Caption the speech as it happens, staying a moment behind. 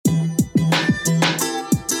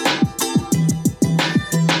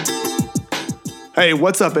Hey,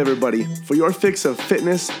 what's up, everybody? For your fix of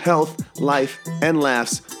fitness, health, life, and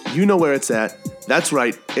laughs, you know where it's at. That's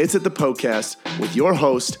right, it's at the podcast with your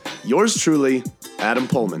host, yours truly, Adam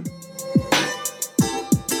Pullman.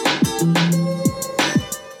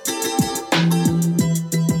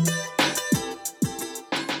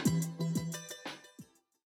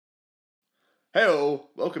 Hey-o,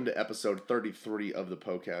 welcome to episode 33 of the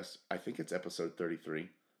podcast. I think it's episode 33.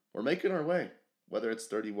 We're making our way. Whether it's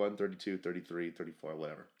 31, 32, 33, 34,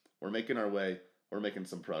 whatever. We're making our way. We're making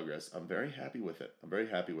some progress. I'm very happy with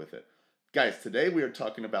it. Guys, today we are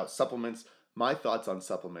talking about supplements, my thoughts on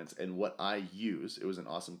supplements, and what I use. It was an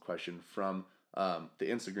awesome question from the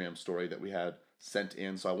Instagram story that we had sent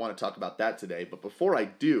in, so I want to talk about that today. But before I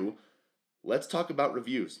do, let's talk about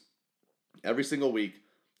reviews. Every single week,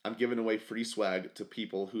 I'm giving away free swag to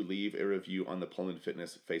people who leave a review on the Pullman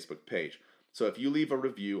Fitness Facebook page. So if you leave a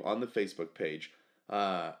review on the Facebook page,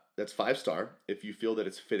 that's 5-star. If you feel that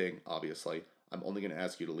it's fitting, obviously, I'm only going to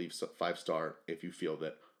ask you to leave 5-star if you feel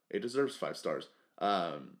that it deserves 5 stars.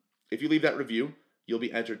 If you leave that review, you'll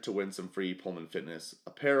be entered to win some free Pullman Fitness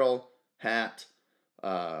apparel, hat,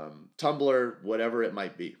 tumbler, whatever it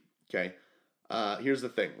might be. Okay. Here's the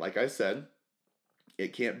thing. Like I said,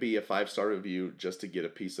 it can't be a 5-star review just to get a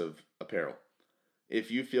piece of apparel. If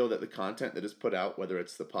you feel that the content that is put out, whether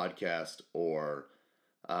it's the podcast or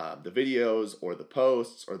the videos or the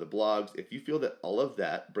posts or the blogs, if you feel that all of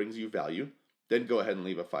that brings you value, then go ahead and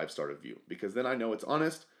leave a 5-star review, because then I know it's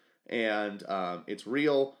honest and it's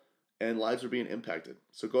real and lives are being impacted.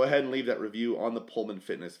 So go ahead and leave that review on the Pullman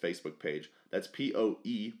Fitness Facebook page. That's POEHLMANN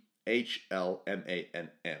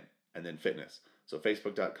and then fitness. So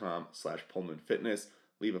facebook.com/Pullman Fitness.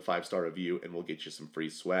 Leave a 5-star review and we'll get you some free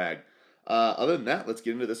swag. Other than that, let's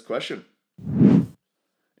get into this question.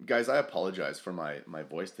 Guys, I apologize for my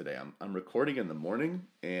voice today. I'm recording in the morning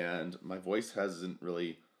and my voice hasn't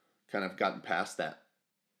really kind of gotten past that,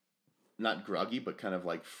 not groggy, but kind of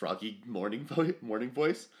like froggy morning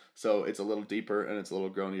voice. So it's a little deeper and it's a little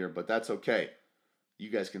groanier, but that's okay. You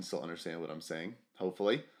guys can still understand what I'm saying,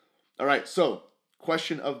 hopefully. All right, so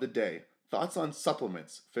question of the day. Thoughts on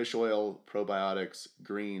supplements, fish oil, probiotics,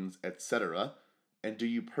 greens, etc. And do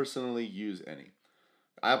you personally use any?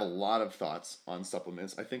 I have a lot of thoughts on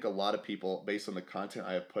supplements. I think a lot of people, based on the content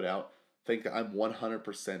I have put out, think that I'm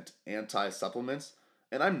 100% anti-supplements.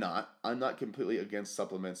 And I'm not. I'm not completely against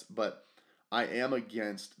supplements, but I am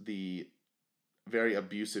against the very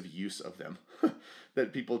abusive use of them.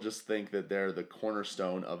 That people just think that they're the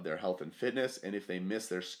cornerstone of their health and fitness, and if they miss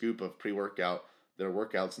their scoop of pre-workout, their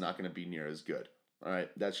workout's not going to be near as good. All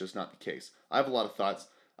right, that's just not the case. I have a lot of thoughts,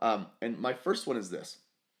 and my first one is this.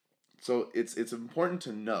 So it's important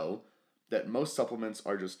to know that most supplements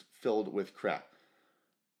are just filled with crap.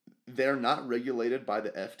 They're not regulated by the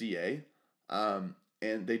FDA, and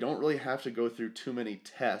they don't really have to go through too many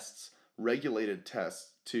tests, regulated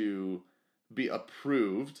tests, to be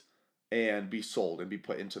approved and be sold and be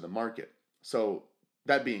put into the market. So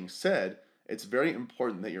that being said, it's very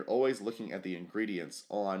important that you're always looking at the ingredients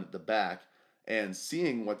on the back and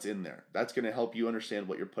seeing what's in there. That's going to help you understand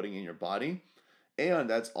what you're putting in your body. And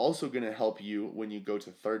that's also going to help you when you go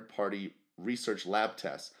to third-party research lab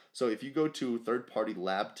tests. So if you go to third-party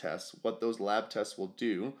lab tests, what those lab tests will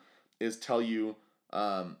do is tell you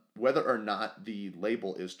whether or not the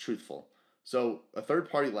label is truthful. So a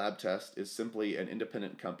third-party lab test is simply an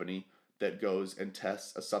independent company that goes and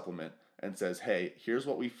tests a supplement and says, hey, here's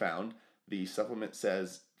what we found. The supplement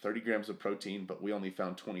says 30 grams of protein, but we only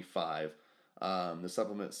found 25. The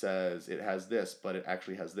supplement says it has this, but it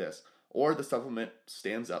actually has this. Or the supplement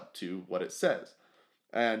stands up to what it says.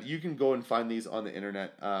 And you can go and find these on the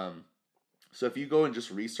internet. So if you go and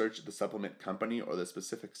just research the supplement company or the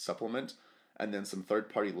specific supplement and then some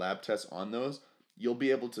third-party lab tests on those, you'll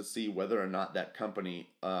be able to see whether or not that company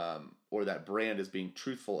or that brand is being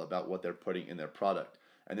truthful about what they're putting in their product.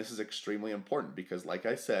 And this is extremely important because, like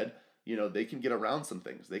I said, they can get around some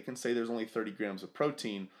things. They can say there's only 30 grams of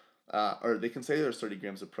protein, or they can say there's 30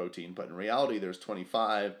 grams of protein, but in reality there's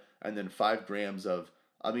 25, and then 5 grams of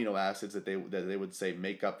amino acids that they would say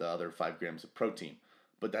make up the other 5 grams of protein.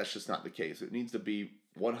 But that's just not the case. It needs to be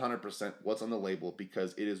 100% what's on the label,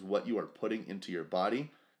 because it is what you are putting into your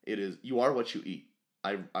body. You are what you eat.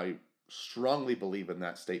 I strongly believe in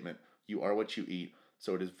that statement. You are what you eat.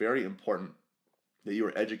 So it is very important that you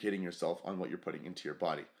are educating yourself on what you're putting into your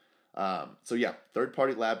body. So yeah,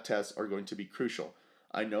 third-party lab tests are going to be crucial.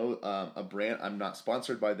 I know a brand, I'm not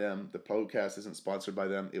sponsored by them. The podcast isn't sponsored by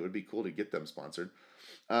them. It would be cool to get them sponsored.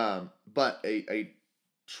 But a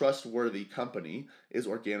trustworthy company is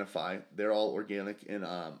Organifi. They're all organic and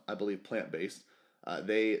I believe plant-based.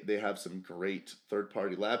 They have some great third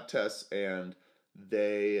party lab tests, and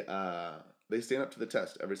they stand up to the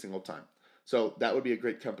test every single time. So that would be a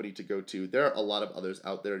great company to go to. There are a lot of others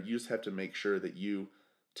out there. You just have to make sure that you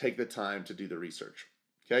take the time to do the research.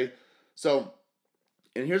 Okay, so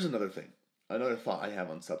and here's another thing, another thought I have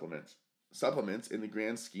on supplements. Supplements, in the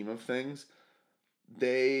grand scheme of things,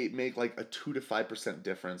 they make like a 2 to 5%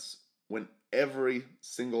 difference when every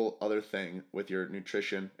single other thing with your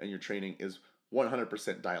nutrition and your training is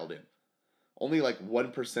 100% dialed in. Only like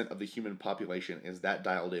 1% of the human population is that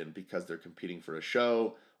dialed in because they're competing for a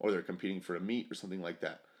show or they're competing for a meet or something like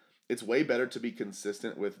that. It's way better to be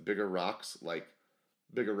consistent with bigger rocks, like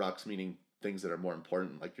bigger rocks meaning things that are more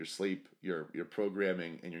important, like your sleep, your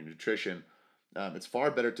programming, and your nutrition. It's far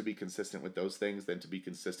better to be consistent with those things than to be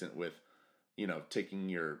consistent with, taking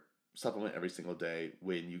your supplement every single day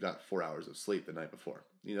when you got 4 hours of sleep the night before.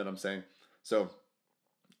 You know what I'm saying? So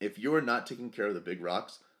if you're not taking care of the big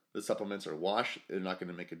rocks, the supplements are wash. They're not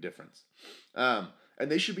going to make a difference. And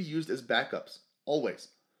they should be used as backups, always.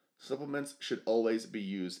 Supplements should always be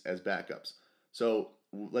used as backups. So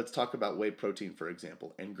let's talk about whey protein, for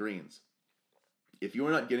example, and greens. If you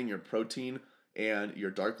are not getting your protein and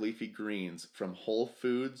your dark leafy greens from whole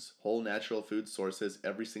foods, whole natural food sources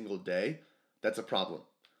every single day, that's a problem.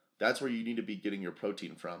 That's where you need to be getting your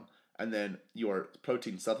protein from. And then your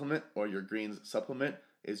protein supplement or your greens supplement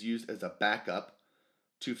is used as a backup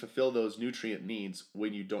to fulfill those nutrient needs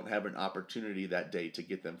when you don't have an opportunity that day to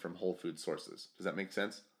get them from whole food sources. Does that make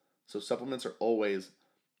sense? So supplements are always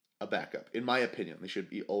a backup. In my opinion, they should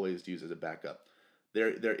be always used as a backup.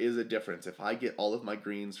 There is a difference. If I get all of my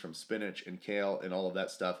greens from spinach and kale and all of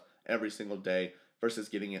that stuff every single day versus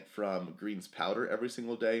getting it from greens powder every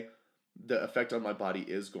single day, the effect on my body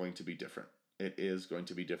is going to be different. It is going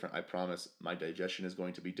to be different. I promise. My digestion is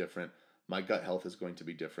going to be different. My gut health is going to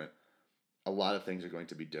be different. A lot of things are going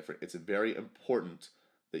to be different. It's very important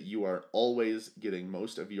that you are always getting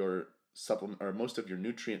most of your supplement or most of your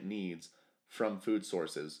nutrient needs from food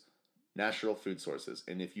sources, natural food sources.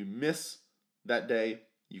 And if you miss that day,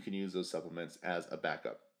 you can use those supplements as a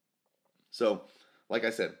backup. So, like I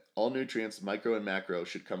said, all nutrients, micro and macro,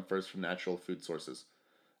 should come first from natural food sources.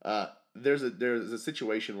 There's a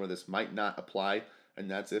situation where this might not apply, and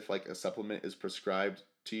that's if like a supplement is prescribed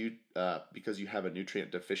to you because you have a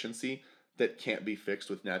nutrient deficiency that can't be fixed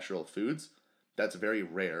with natural foods. That's very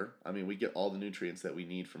rare. I mean, we get all the nutrients that we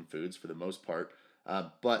need from foods for the most part,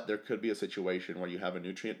 but there could be a situation where you have a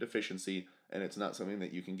nutrient deficiency and it's not something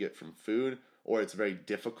that you can get from food, or it's very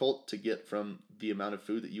difficult to get from the amount of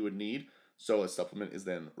food that you would need, so a supplement is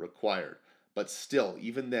then required. But still,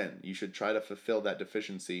 even then, you should try to fulfill that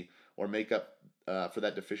deficiency or make up for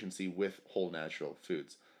that deficiency with whole natural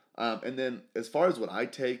foods. And then, as far as what I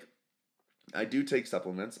do take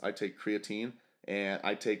supplements. I take creatine and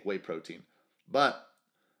I take whey protein. But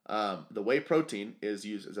the whey protein is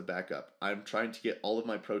used as a backup. I'm trying to get all of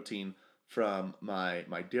my protein from my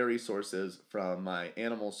dairy sources, from my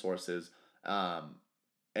animal sources. And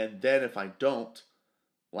then if I don't,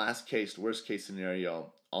 worst case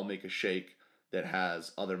scenario, I'll make a shake that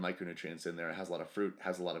has other micronutrients in there. It has a lot of fruit,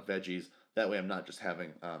 has a lot of veggies. That way I'm not just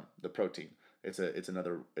having the protein. It's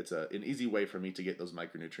an easy way for me to get those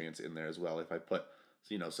micronutrients in there as well if I put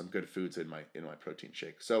some good foods in my protein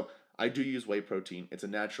shake. So I do use whey protein. It's a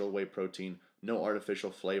natural whey protein, no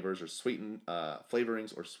artificial flavors or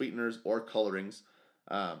flavorings or sweeteners or colorings.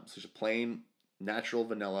 So just plain natural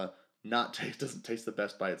vanilla. Doesn't taste the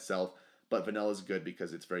best by itself, but vanilla is good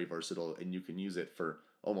because it's very versatile and you can use it for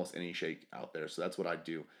almost any shake out there. So that's what I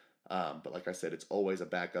do. But like I said, it's always a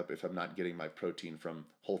backup if I'm not getting my protein from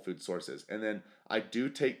whole food sources. And then I do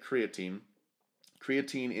take creatine.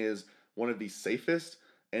 Creatine is one of the safest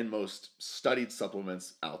and most studied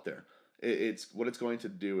supplements out there. What it's going to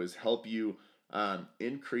do is help you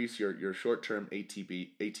increase your short-term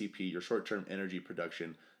ATP, your short-term energy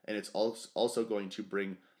production, and it's also going to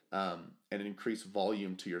bring an increased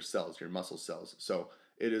volume to your cells, your muscle cells. So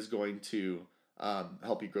it is going to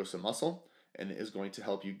help you grow some muscle, and it is going to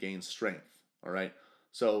help you gain strength. All right.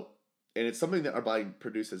 So, and it's something that our body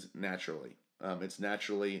produces naturally. It's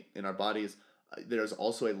naturally in our bodies. There's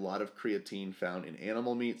also a lot of creatine found in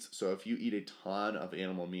animal meats. So if you eat a ton of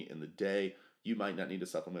animal meat in the day, you might not need to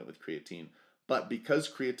supplement with creatine. But because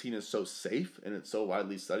creatine is so safe and it's so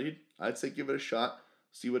widely studied, I'd say give it a shot.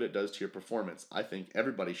 See what it does to your performance. I think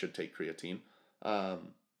everybody should take creatine.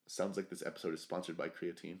 Sounds like this episode is sponsored by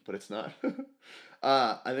creatine, but it's not.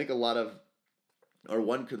 I think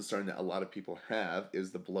one concern that a lot of people have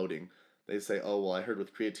is the bloating. They say, oh, well, I heard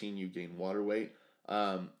with creatine you gain water weight.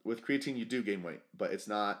 With creatine, you do gain weight, but it's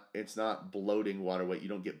not bloating water weight. You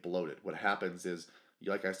don't get bloated. What happens is,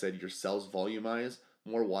 like I said, your cells volumize.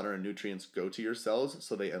 More water and nutrients go to your cells,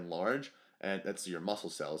 so they enlarge, and that's your muscle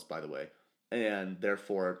cells, by the way. And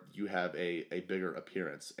therefore, you have a bigger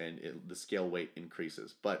appearance, and the scale weight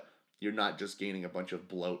increases. But you're not just gaining a bunch of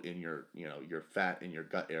bloat in your fat in your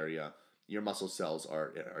gut area. Your muscle cells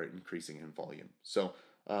are increasing in volume. So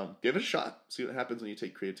give it a shot. See what happens when you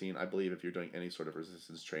take creatine. I believe if you're doing any sort of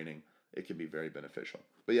resistance training, it can be very beneficial.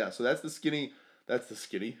 But yeah, so that's the skinny.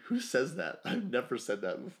 Who says that? I've never said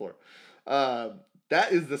that before.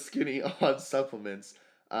 That is the skinny on supplements.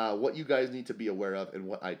 What you guys need to be aware of and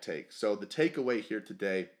what I take. So the takeaway here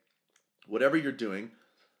today, whatever you're doing,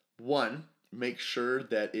 one, make sure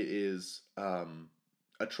that it is a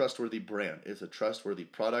trustworthy brand. It's a trustworthy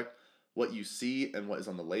product. What you see and what is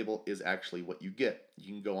on the label is actually what you get.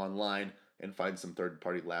 You can go online and find some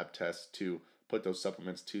third-party lab tests to put those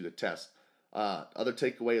supplements to the test. Other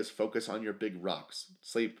takeaway is focus on your big rocks.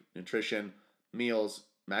 Sleep, nutrition, meals,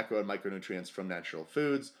 macro and micronutrients from natural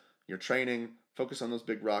foods, your training. Focus on those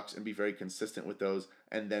big rocks and be very consistent with those,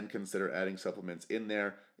 and then consider adding supplements in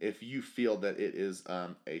there if you feel that it is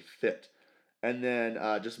a fit. And then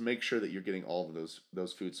just make sure that you're getting all of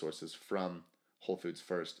those food sources from Whole Foods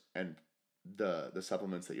first, and the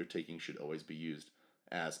supplements that you're taking should always be used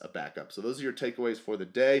as a backup. So those are your takeaways for the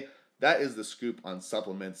day. That is the scoop on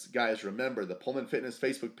supplements. Guys, remember the Pullman Fitness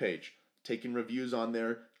Facebook page, taking reviews on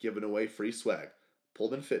there, giving away free swag.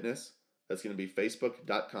 Pullman Fitness, that's going to be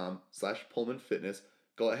facebook.com/Pullman Fitness.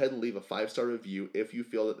 Go ahead and leave a 5-star review if you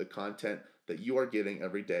feel that the content that you are getting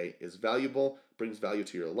every day is valuable, brings value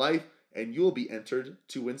to your life, and you will be entered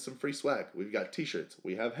to win some free swag. We've got t-shirts,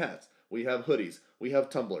 we have hats, we have hoodies, we have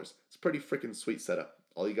tumblers. It's a pretty freaking sweet setup.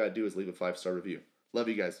 All you got to do is leave a 5-star review. Love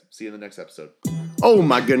you guys. See you in the next episode. Oh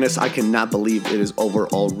my goodness, I cannot believe it is over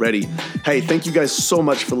already. Hey, thank you guys so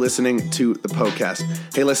much for listening to the podcast.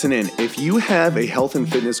 Hey, listen in. If you have a health and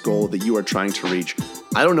fitness goal that you are trying to reach,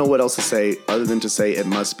 I don't know what else to say other than to say it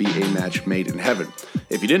must be a match made in heaven.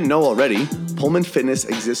 If you didn't know already, Pullman Fitness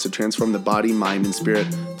exists to transform the body, mind, and spirit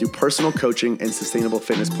through personal coaching and sustainable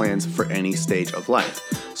fitness plans for any stage of life.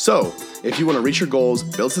 So, if you want to reach your goals,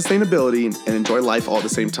 build sustainability, and enjoy life all at the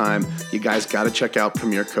same time, you guys got to check out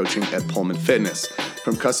Premier Coaching at Pullman Fitness.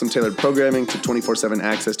 From custom-tailored programming to 24/7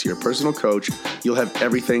 access to your personal coach, you'll have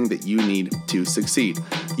everything that you need to succeed.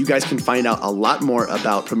 You guys can find out a lot more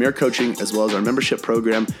about Premier Coaching as well as our membership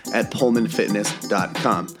program at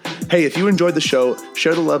pullmanfitness.com. Hey, if you enjoyed the show,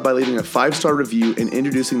 share the love by leaving a 5-star review and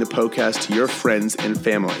introducing the podcast to your friends and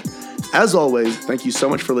family. As always, thank you so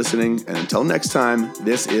much for listening, and until next time,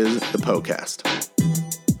 this is the podcast.